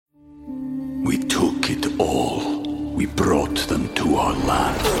We took it all. We brought them to our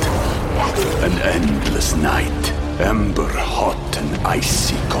land. An endless night, ember hot and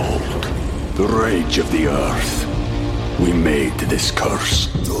icy cold. The rage of the earth. We made this curse.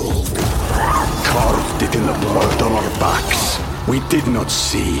 Carved it in the blood on our backs. We did not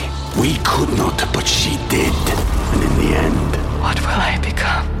see. We could not, but she did. And in the end... What will I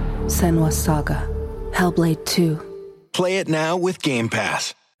become? Senua's Saga. Hellblade 2. Play it now with Game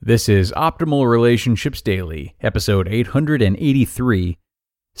Pass. This is Optimal Relationships Daily, episode 883,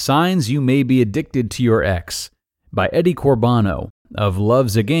 Signs You May Be Addicted to Your Ex, by Eddie Corbano of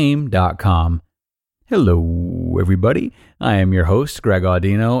lovesagame.com. Hello, everybody. I am your host, Greg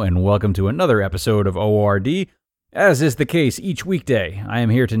Audino, and welcome to another episode of ORD. As is the case each weekday, I am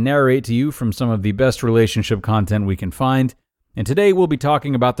here to narrate to you from some of the best relationship content we can find, and today we'll be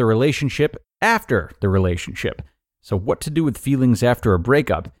talking about the relationship after the relationship. So what to do with feelings after a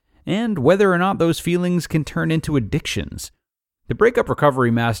breakup, and whether or not those feelings can turn into addictions. The breakup recovery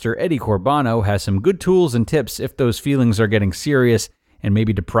master Eddie Corbano has some good tools and tips if those feelings are getting serious and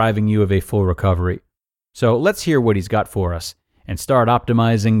maybe depriving you of a full recovery. So let's hear what he's got for us, and start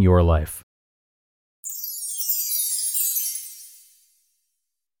optimizing your life.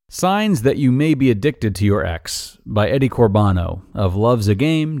 Signs That You May Be Addicted to Your Ex, by Eddie Corbano of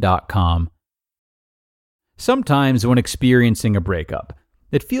lovesagame.com. Sometimes when experiencing a breakup,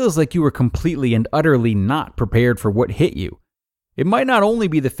 it feels like you were completely and utterly not prepared for what hit you. It might not only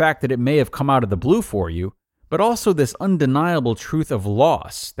be the fact that it may have come out of the blue for you, but also this undeniable truth of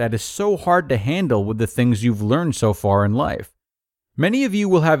loss that is so hard to handle with the things you've learned so far in life. Many of you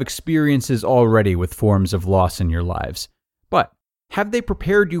will have experiences already with forms of loss in your lives, but have they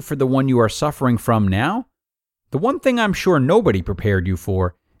prepared you for the one you are suffering from now? The one thing I'm sure nobody prepared you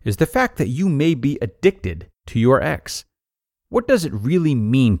for is the fact that you may be addicted to your ex. What does it really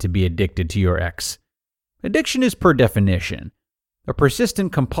mean to be addicted to your ex? Addiction is, per definition, a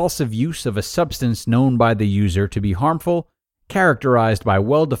persistent compulsive use of a substance known by the user to be harmful, characterized by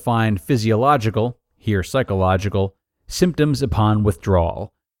well-defined physiological, here psychological, symptoms upon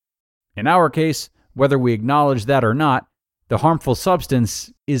withdrawal. In our case, whether we acknowledge that or not, the harmful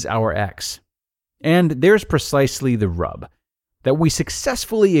substance is our ex. And there's precisely the rub, that we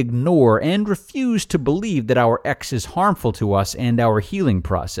successfully ignore and refuse to believe that our ex is harmful to us and our healing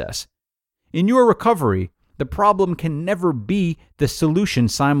process. In your recovery, the problem can never be the solution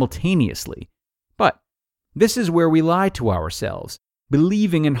simultaneously. But this is where we lie to ourselves,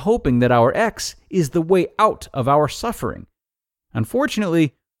 believing and hoping that our ex is the way out of our suffering.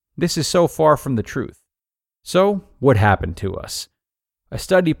 Unfortunately, this is so far from the truth. So, what happened to us? A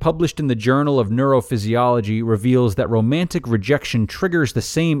study published in the Journal of Neurophysiology reveals that romantic rejection triggers the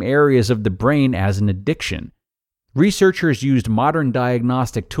same areas of the brain as an addiction. Researchers used modern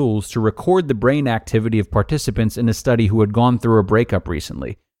diagnostic tools to record the brain activity of participants in a study who had gone through a breakup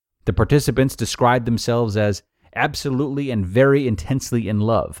recently. The participants described themselves as absolutely and very intensely in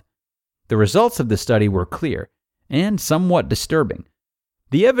love. The results of the study were clear and somewhat disturbing.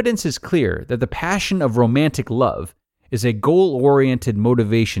 The evidence is clear that the passion of romantic love is a goal-oriented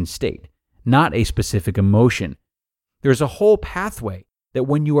motivation state, not a specific emotion. There's a whole pathway that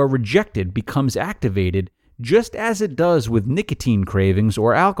when you are rejected becomes activated just as it does with nicotine cravings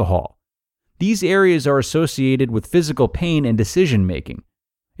or alcohol. These areas are associated with physical pain and decision-making.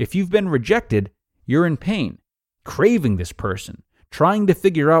 If you've been rejected, you're in pain, craving this person, trying to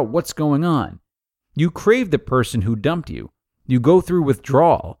figure out what's going on. You crave the person who dumped you. You go through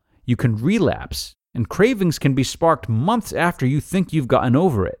withdrawal, you can relapse, and cravings can be sparked months after you think you've gotten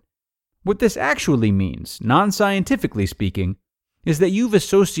over it. What this actually means, non-scientifically speaking, is that you've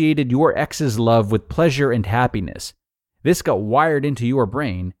associated your ex's love with pleasure and happiness. This got wired into your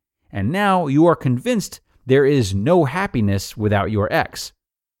brain, and now you are convinced there is no happiness without your ex.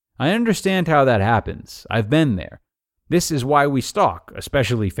 I understand how that happens. I've been there. This is why we stalk,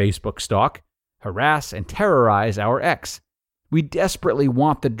 especially Facebook stalk, harass, and terrorize our ex. We desperately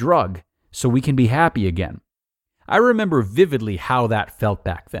want the drug so we can be happy again. I remember vividly how that felt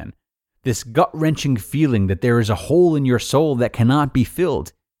back then. This gut-wrenching feeling that there is a hole in your soul that cannot be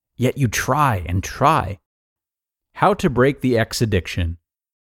filled, yet you try and try. How to break the ex addiction.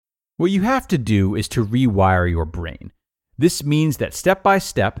 What you have to do is to rewire your brain. This means that step by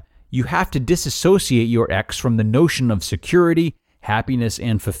step, you have to disassociate your ex from the notion of security, happiness,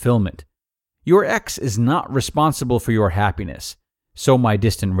 and fulfillment. Your ex is not responsible for your happiness, so my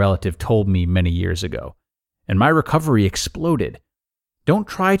distant relative told me many years ago, and my recovery exploded. Don't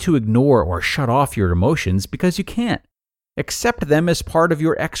try to ignore or shut off your emotions because you can't. Accept them as part of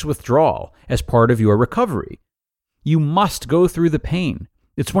your ex withdrawal, as part of your recovery. You must go through the pain,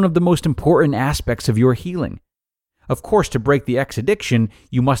 It's one of the most important aspects of your healing. Of course, to break the X addiction,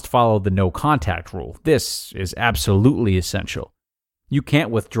 you must follow the no contact rule. This is absolutely essential. You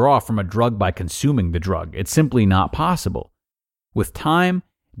can't withdraw from a drug by consuming the drug. It's simply not possible. With time,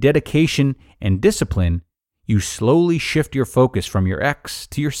 dedication, and discipline, you slowly shift your focus from your X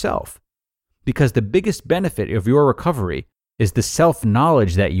to yourself. Because the biggest benefit of your recovery is the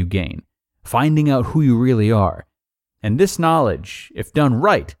self-knowledge that you gain, finding out who you really are. And this knowledge, if done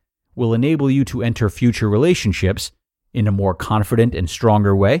right, will enable you to enter future relationships in a more confident and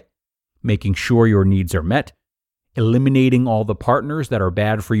stronger way, making sure your needs are met, eliminating all the partners that are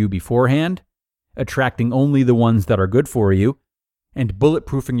bad for you beforehand, attracting only the ones that are good for you, and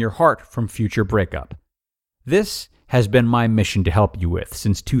bulletproofing your heart from future breakup. This has been my mission to help you with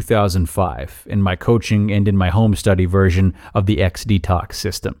since 2005 in my coaching and in my home study version of the X Detox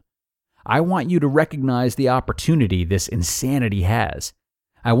system. I want you to recognize the opportunity this insanity has.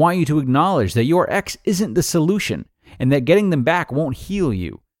 I want you to acknowledge that your ex isn't the solution and that getting them back won't heal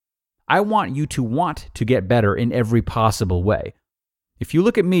you. I want you to want to get better in every possible way. If you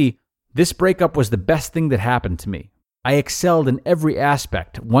look at me, this breakup was the best thing that happened to me. I excelled in every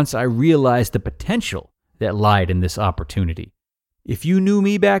aspect once I realized the potential that lied in this opportunity. If you knew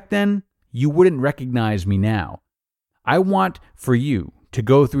me back then, you wouldn't recognize me now. I want for you to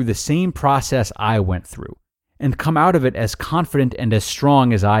go through the same process I went through and come out of it as confident and as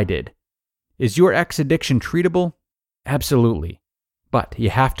strong as I did. Is your X addiction treatable? Absolutely. But you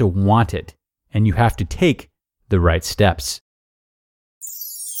have to want it, and you have to take the right steps.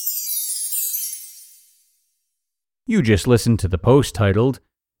 You just listened to the post titled,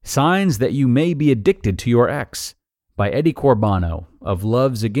 Signs That You May Be Addicted to Your Ex by Eddie Corbano of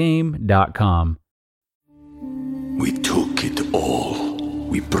lovesagame.com. We took it all.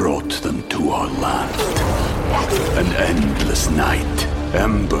 We brought them to our land. An endless night,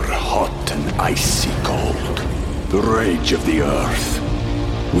 ember hot and icy cold. The rage of the earth.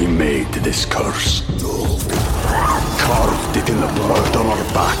 We made this curse. Carved it in the blood on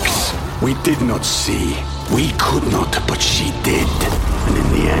our backs. We did not see. We could not, but she did. And in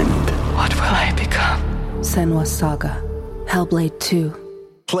the end... What will I become? Senua's Saga. Hellblade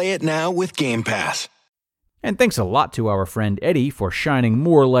 2. Play it now with Game Pass. And thanks a lot to our friend Eddie for shining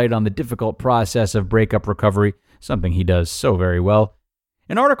more light on the difficult process of breakup recovery, something he does so very well.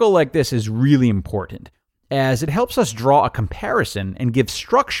 An article like this is really important, as it helps us draw a comparison and give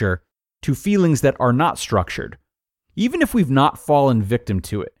structure to feelings that are not structured. Even if we've not fallen victim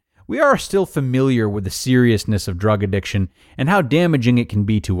to it, we are still familiar with the seriousness of drug addiction and how damaging it can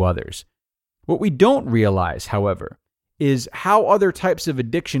be to others. What we don't realize, however, is how other types of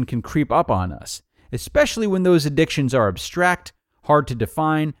addiction can creep up on us, especially when those addictions are abstract, hard to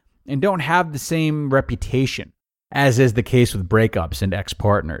define, and don't have the same reputation, as is the case with breakups and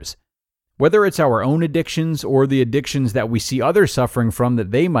ex-partners. Whether it's our own addictions or the addictions that we see others suffering from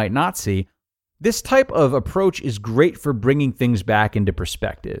that they might not see, this type of approach is great for bringing things back into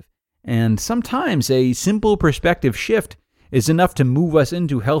perspective. And sometimes a simple perspective shift is enough to move us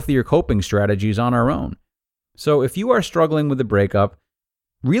into healthier coping strategies on our own. So if you are struggling with a breakup,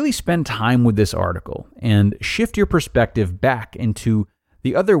 really spend time with this article and shift your perspective back into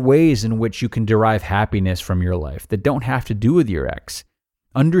the other ways in which you can derive happiness from your life that don't have to do with your ex.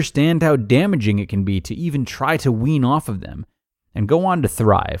 Understand how damaging it can be to even try to wean off of them, and go on to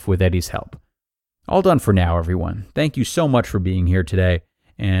thrive with Eddie's help. All done for now, everyone. Thank you so much for being here today,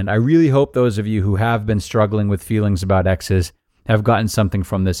 and I really hope those of you who have been struggling with feelings about exes have gotten something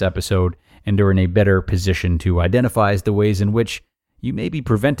from this episode and are in a better position to identify the ways in which you may be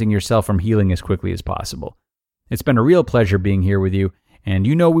preventing yourself from healing as quickly as possible. It's been a real pleasure being here with you, and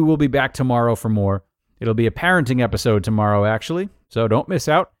you know we will be back tomorrow for more. It'll be a parenting episode tomorrow, actually, so don't miss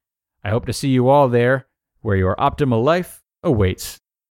out. I hope to see you all there, where your optimal life awaits.